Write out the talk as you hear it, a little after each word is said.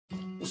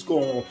What's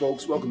going on,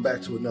 folks? Welcome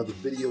back to another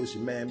video. It's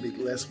your man Big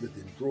Les with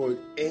Embroidered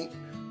Ink.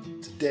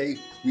 Today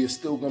we are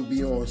still going to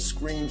be on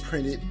screen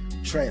printed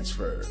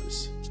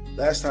transfers.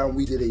 Last time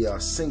we did a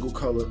single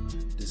color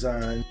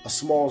design, a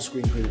small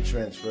screen printed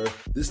transfer.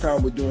 This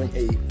time we're doing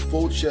a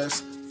full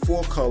chest,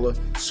 4-color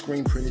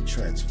screen printed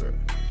transfer.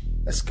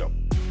 Let's go.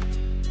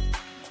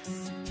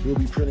 We'll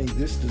be printing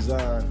this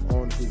design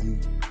onto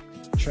the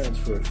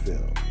transfer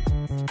film.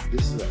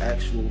 This is an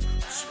actual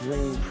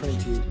screen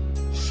printed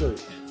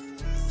shirt.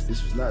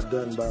 This was not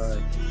done by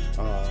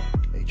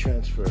a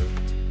transfer.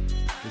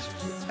 This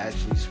was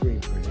actually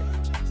screen printed.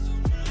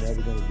 Now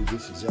we're going to do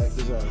this exact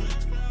design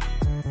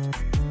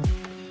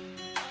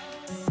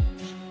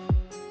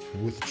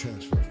with the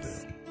transfer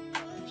film.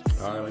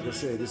 Alright, like I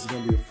said, this is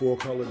going to be a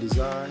 4-color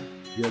design.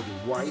 You have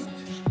the white,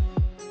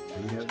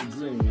 and you have the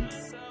green, you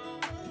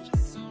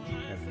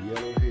have the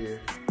yellow here,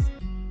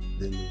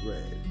 then the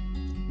red.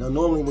 Now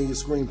normally when you're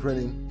screen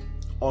printing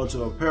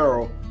onto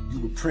apparel, you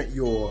would print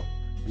your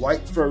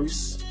white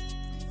first,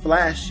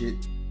 flash it,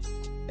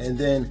 and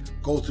then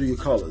go through your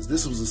colors.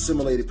 This was a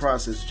simulated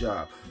process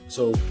job.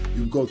 So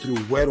you go through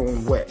wet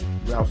on wet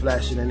without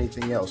flashing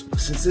anything else.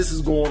 But since this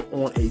is going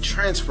on a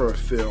transfer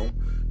film,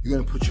 you're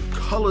gonna put your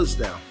colors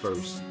down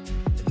first,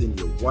 and then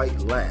your white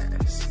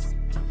last.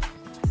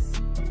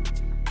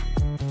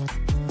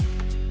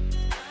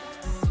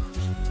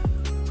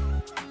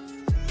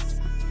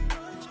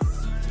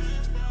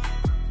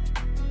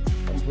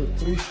 I'm gonna put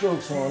 3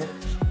 strokes on it.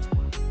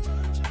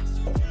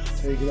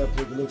 Take it up,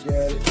 take a look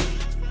at it.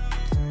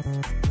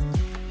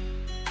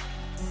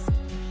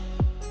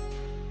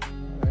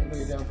 Alright, lay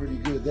it down pretty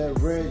good. That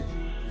red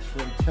is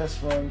from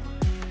test run.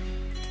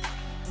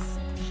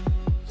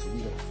 So we're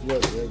gonna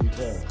flood it every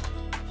time.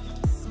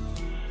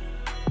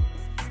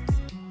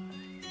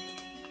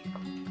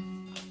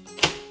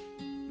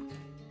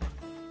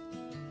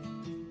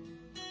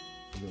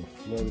 We're gonna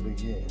flood it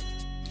again.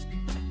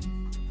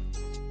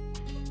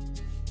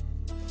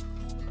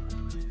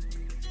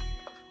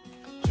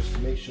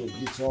 Make sure it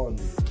gets on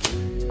there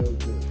real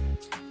good.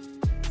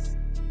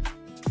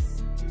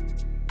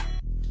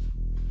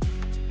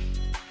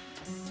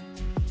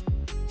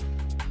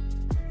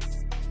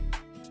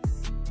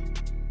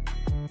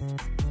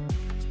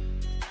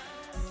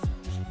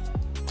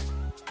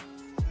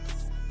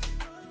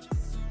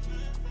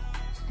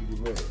 Let's get it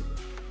ready.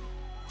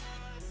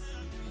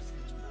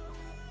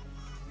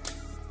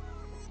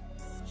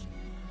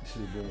 Let's see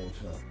it one more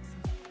time.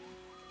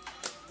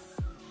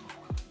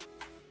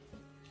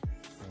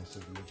 Let's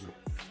take a look at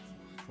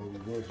what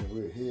we're working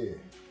with here.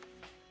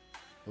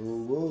 Whoa,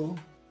 whoa.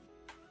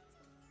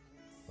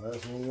 Last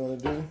thing we're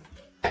gonna do,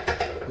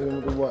 hit him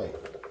with the white.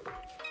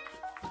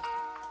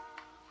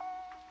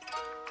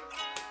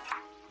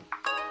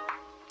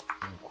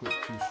 And a quick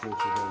 2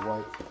 strokes of the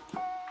white.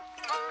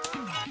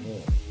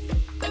 Yeah.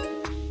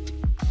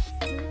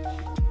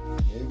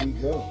 There we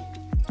go.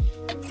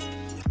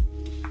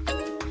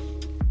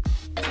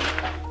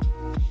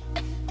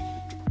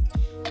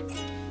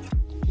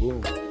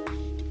 Boom.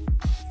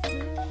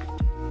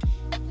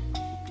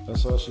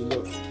 That's how she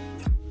looks. She's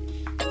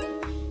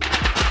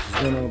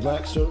done on a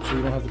black shirt, so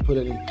you don't have to put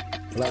any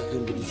black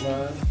in the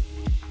design.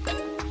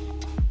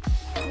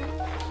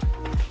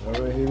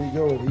 Alright, here we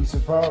go,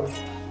 adhesive powder.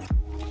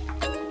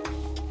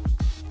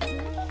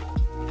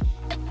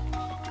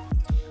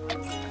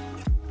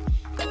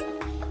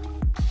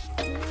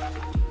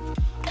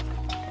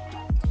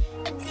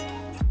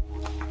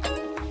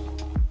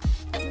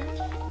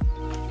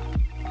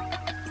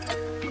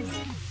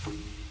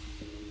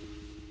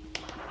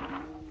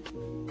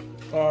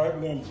 Alright,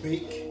 we're going to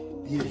bake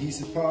the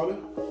adhesive powder.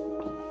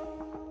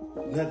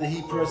 Let the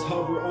heat press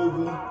hover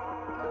over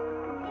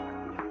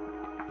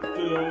the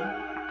film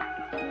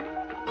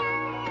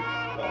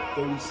about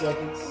 30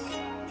 seconds,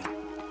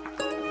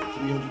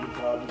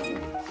 305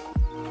 degrees.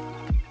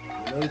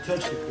 Let it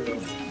touch the film.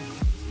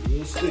 It's a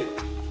little stick.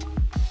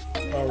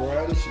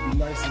 Alright, it should be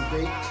nice and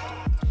baked.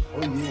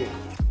 Oh yeah,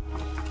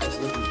 that's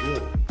looking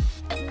good.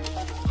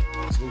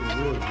 It's looking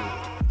real good.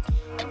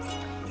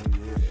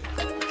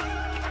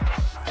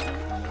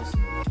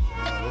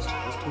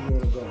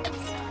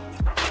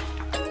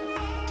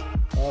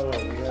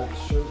 Alright, we have the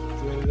shirt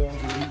threaded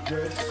onto the heat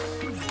press.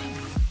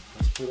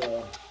 Let's put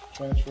our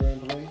transfer in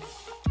place.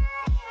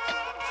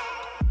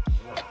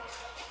 Right.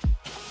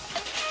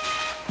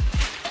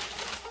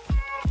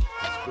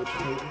 Let's put the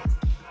paper.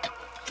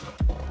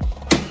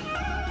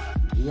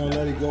 We're going to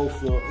let it go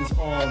for, it's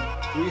on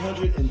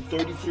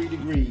 333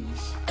 degrees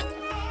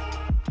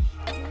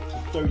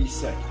for 30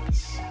 seconds.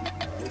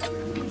 Alright, so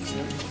 30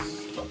 seconds.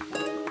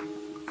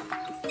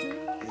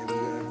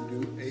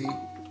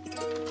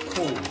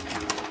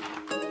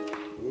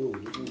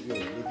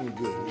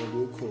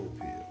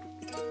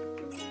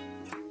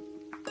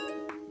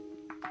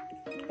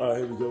 Alright,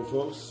 here we go,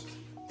 folks.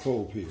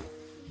 Cold peel.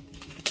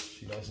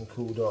 She nice and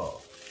cooled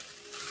off.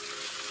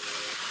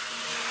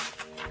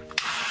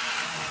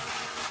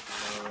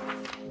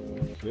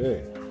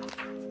 Okay.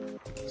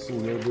 see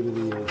a little bit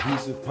of the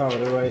adhesive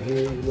powder right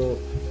here. Look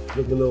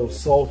a little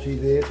salty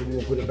there, so we're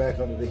gonna put it back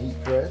under the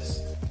heat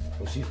press.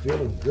 Oh, she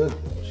feeling good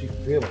though. She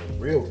feeling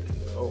real good.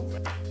 Oh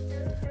man.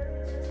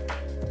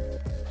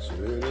 So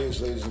there it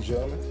is, ladies and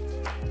gentlemen.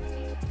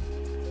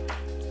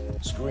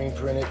 Screen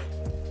printed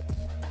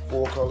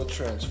 4-color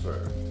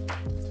transfer.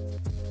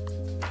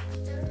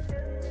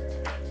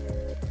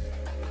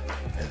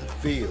 And the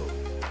feel,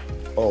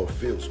 oh, it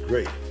feels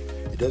great.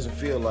 It doesn't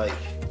feel like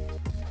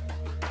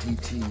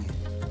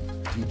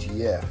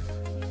DTF.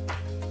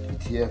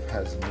 DTF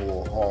has a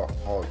more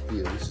hard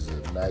feel. This is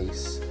a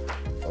nice,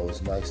 oh,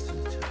 it's nice to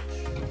the touch.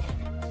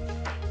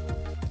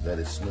 That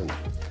is smooth.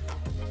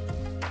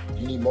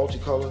 You need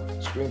multicolor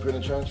screen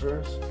printed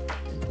transfers?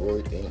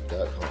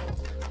 Embroidink.com.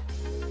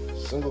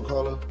 Single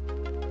color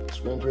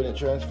screen printed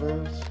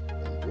transfers?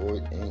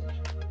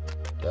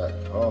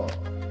 Embroidink.com.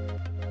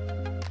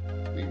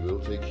 We will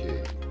take care of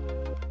you.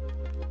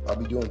 I'll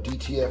be doing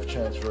DTF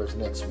transfers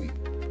next week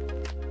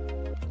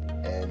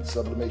and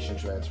sublimation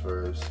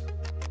transfers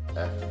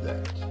after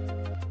that.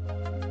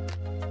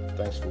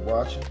 Thanks for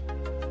watching. See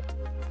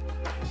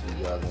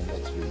you guys in the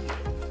next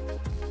video.